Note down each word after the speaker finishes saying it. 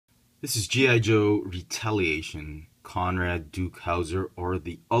This is G.I. Joe Retaliation, Conrad Duke Hauser, or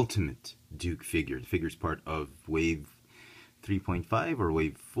the Ultimate Duke figure. The figure is part of Wave 3.5 or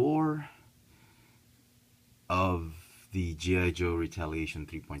Wave 4 of the G.I. Joe Retaliation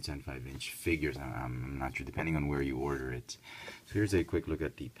 3.75-inch figures. I'm not sure, depending on where you order it. So here's a quick look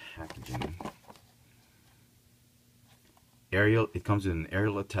at the packaging. It comes with an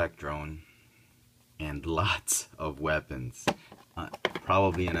aerial attack drone and lots of weapons.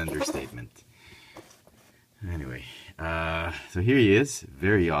 Probably an understatement. Anyway, so here he is.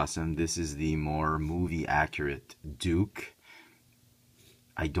 Very awesome. This is the more movie accurate Duke.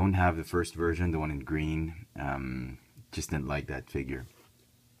 I don't have the first version, the one in green. Just didn't like that figure.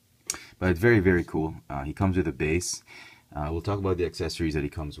 But it's very, very cool. He comes with a base. We'll talk about the accessories that he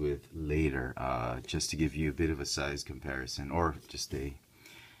comes with later, just to give you a bit of a size comparison, or just a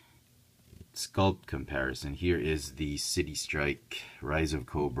sculpt comparison. Here is the City Strike, Rise of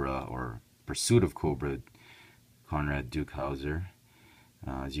Cobra, or Pursuit of Cobra, Conrad Duke Hauser.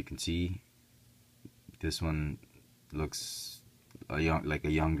 As you can see, this one looks like a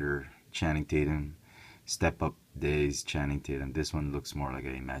younger Channing Tatum. Step Up Days Channing Tatum. This one looks more like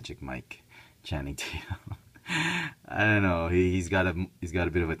a Magic Mike Channing Tatum. I don't know. He's got a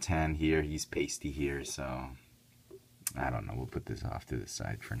bit of a tan here. He's pasty here, so I don't know. We'll put this off to the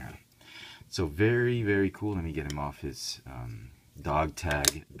side for now. So very, very cool. Let me get him off his dog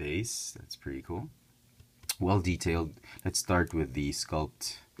tag base. That's pretty cool. Well detailed. Let's start with the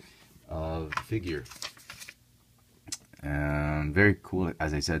sculpt of the figure. Very cool.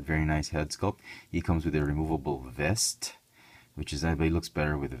 As I said, very nice head sculpt. He comes with a removable vest, which is that, but he looks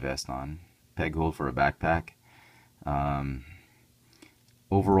better with the vest on. Peg hole for a backpack.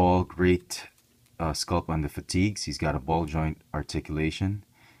 Overall, great sculpt on the fatigues. He's got a ball joint articulation.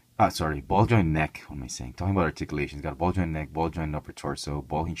 Ball joint neck. What am I saying? Talking about articulation. He's got a ball joint neck, ball joint upper torso,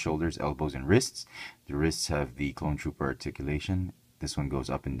 ball joint shoulders, elbows, and wrists. The wrists have the clone trooper articulation. This one goes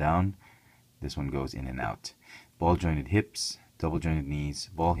up and down. This one goes in and out. Ball jointed hips, double jointed knees,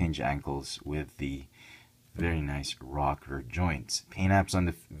 ball hinge ankles with the very nice rocker joints. Paint apps on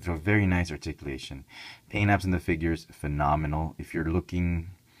the very nice articulation. Paint apps on the figures, phenomenal. If you're looking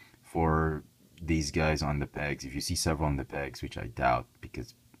for these guys on the pegs, if you see several on the pegs, which I doubt,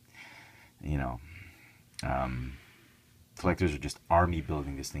 because you know, collectors are just army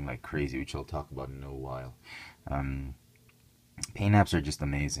building this thing like crazy, which I'll talk about in a while. Paint apps are just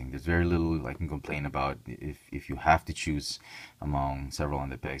amazing. There's very little I can complain about. If you have to choose among several on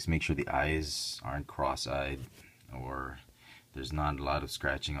the pegs, make sure the eyes aren't cross-eyed, or there's not a lot of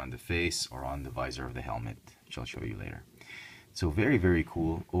scratching on the face or on the visor of the helmet, which I'll show you later. So very, very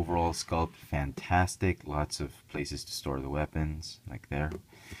cool. Overall sculpt, fantastic. Lots of places to store the weapons, like there.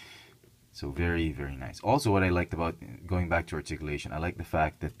 So very, very nice. Also, what I liked about, going back to articulation, I like the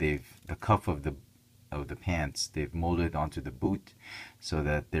fact that the cuff of the pants, they've molded onto the boot so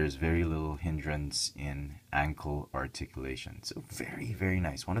that there's very little hindrance in ankle articulation. So very, very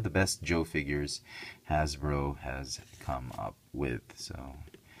nice. One of the best Joe figures Hasbro has come up with. So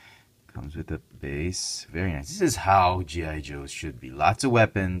comes with a base. Very nice. This is how G.I. Joes should be. Lots of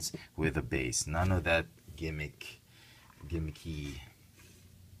weapons with a base. None of that gimmicky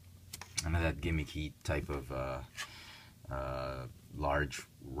type of large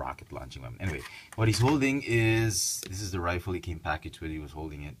rocket launching weapon. Anyway, what he's holding is, this is the rifle he came packaged with. He was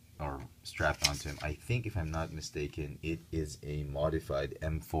holding it, or strapped onto him. I think, if I'm not mistaken, it is a modified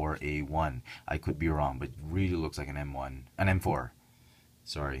M4A1. I could be wrong, but it really looks like an M4,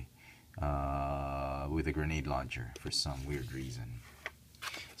 sorry, with a grenade launcher for some weird reason.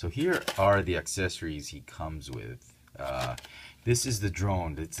 So here are the accessories he comes with. This is the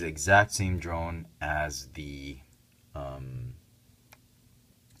drone. It's the exact same drone as the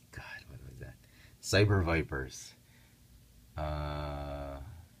Cyber Vipers.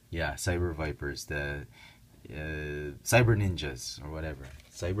 Yeah, Cyber Vipers. The Cyber Ninjas, or whatever.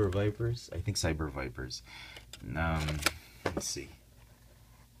 Cyber Vipers? I think Cyber Vipers. Let's see.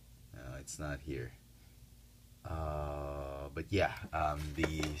 It's not here. But yeah,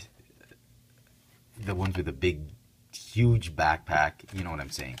 the ones with the big, huge backpack, you know what I'm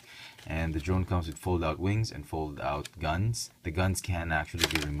saying. And the drone comes with fold-out wings and fold-out guns. The guns can actually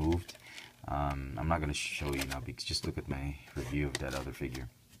be removed. I'm not going to show you now, because just look at my review of that other figure.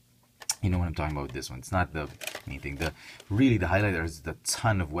 You know what I'm talking about with this one. It's not the main thing. Really, the highlight there is the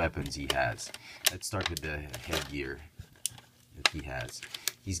ton of weapons he has. Let's start with the headgear that he has.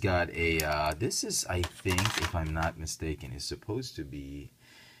 He's got a, this is, I think, if I'm not mistaken, is supposed to be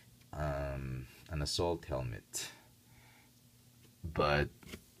an assault helmet. But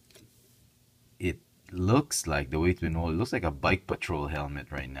it looks like, the way it's been molded, it looks like a bike patrol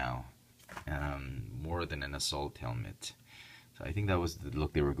helmet right now, more than an assault helmet. So I think that was the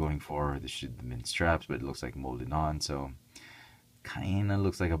look they were going for. This should have been straps, but it looks like molded on, so kinda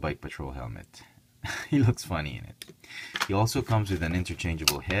looks like a bike patrol helmet. He looks funny in it. He also comes with an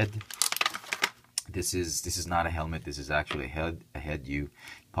interchangeable head. This is not a helmet. This is actually a head. You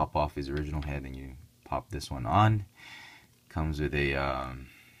pop off his original head and you pop this one on. Comes with a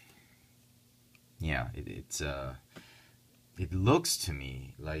yeah. It looks to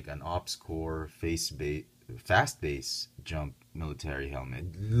me like an Ops Core fast base jump military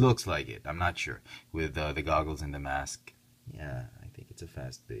helmet. It looks like it. I'm not sure with the goggles and the mask. Yeah, I think it's a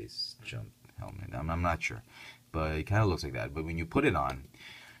fast base jump helmet. I'm not sure, but it kind of looks like that. But when you put it on,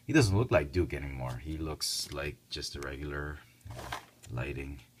 he doesn't look like Duke anymore. He looks like just a regular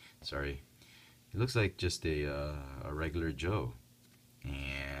lighting. Sorry, he looks like just a regular Joe.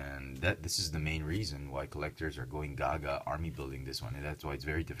 And this is the main reason why collectors are going gaga army building this one, and that's why it's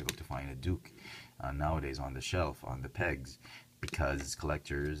very difficult to find a Duke nowadays on the shelf, on the pegs, because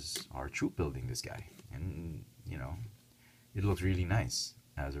collectors are troop building this guy. And you know, it looks really nice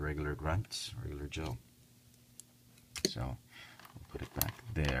as a regular grunt, regular Joe. So we'll put it back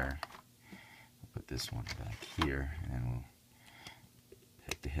there. We'll put this one back here, and then we'll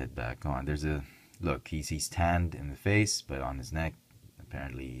put the head back on. There's a look. He's tanned in the face, but on his neck,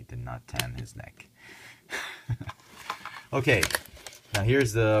 apparently he did not tan his neck. Okay, now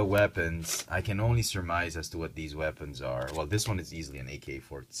here's the weapons. I can only surmise as to what these weapons are. Well, this one is easily an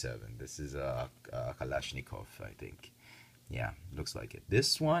AK-47. This is a Kalashnikov, I think. Yeah, looks like it.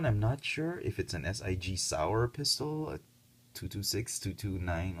 This one, I'm not sure if it's an SIG Sauer pistol, a 226,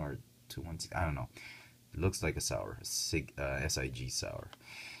 229, or 216. I don't know. It looks like a Sauer, a SIG Sauer.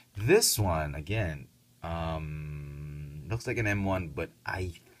 This one, again, looks like an M1, but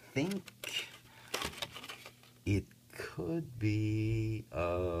I think it could be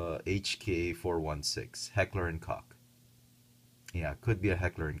a HK416, Heckler and Koch. Yeah, it could be a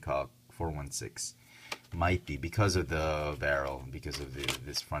Heckler and Koch 416. Might be because of the barrel, because of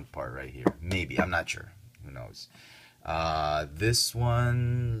this front part right here. Maybe, I'm not sure. Who knows? This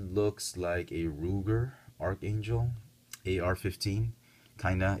one looks like a Ruger Archangel AR-15,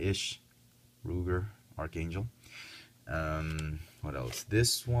 kinda ish. Ruger Archangel. What else?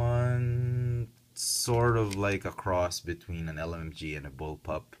 This one sort of like a cross between an LMG and a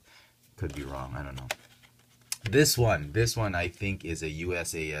bullpup. Could be wrong. I don't know. This one I think is a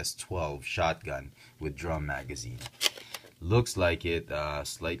USAS 12 shotgun with drum magazine. Looks like it,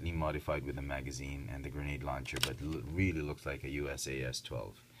 slightly modified with the magazine and the grenade launcher, but really looks like a USAS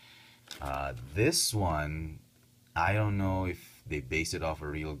 12. This one, I don't know if they base it off a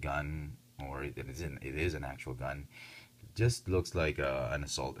real gun or it is an actual gun. It just looks like a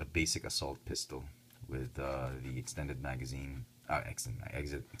basic assault pistol with the extended magazine,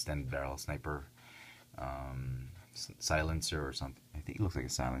 extended barrel sniper. Silencer or something. I think it looks like a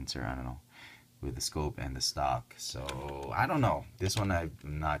silencer, I don't know, with the scope and the stock. So I don't know. This one I'm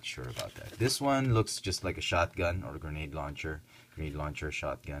not sure about that. This one looks just like a shotgun or a grenade launcher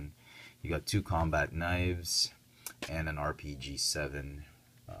shotgun. You got 2 combat knives and an RPG-7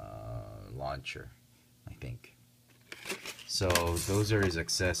 launcher, I think. So those are his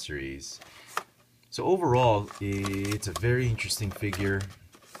accessories. So overall, it's a very interesting figure.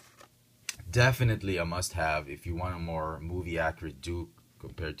 Definitely a must-have if you want a more movie-accurate Duke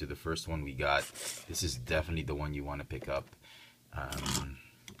compared to the first one we got. This is definitely the one you want to pick up.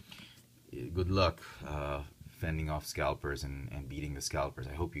 Good luck fending off scalpers and beating the scalpers.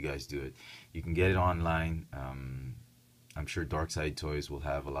 I hope you guys do it. You can get it online. I'm sure Dark Side Toys will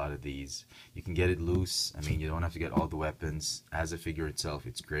have a lot of these. You can get it loose. I mean, you don't have to get all the weapons. As a figure itself,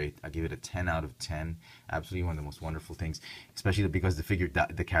 it's great. I give it a 10 out of 10. Absolutely one of the most wonderful things. Especially because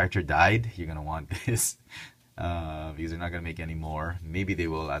the character died. You're gonna want this because they're not gonna make any more. Maybe they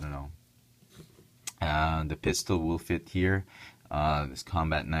will. I don't know. The pistol will fit here. This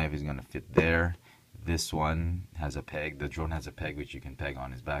combat knife is gonna fit there. This one has a peg. The drone has a peg which you can peg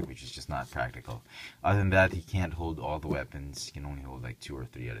on his back, which is just not practical. Other than that, he can't hold all the weapons. He can only hold like 2 or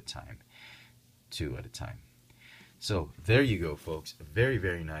 3 at a time. 2 at a time. So there you go, folks. Very,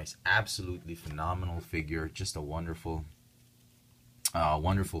 very nice. Absolutely phenomenal figure. Just a wonderful,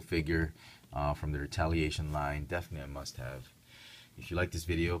 wonderful figure from the Retaliation line. Definitely a must-have. If you like this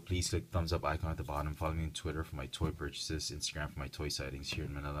video, please click the thumbs up icon at the bottom. Follow me on Twitter for my toy purchases, Instagram for my toy sightings here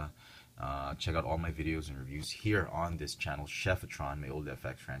in Manila. Check out all my videos and reviews here on this channel. Chefatron, my old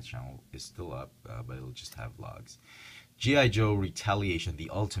FX France channel, is still up, but it'll just have vlogs. GIJoe Retaliation,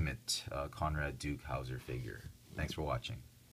 the ultimate Conrad Duke Hauser figure. Thanks for watching.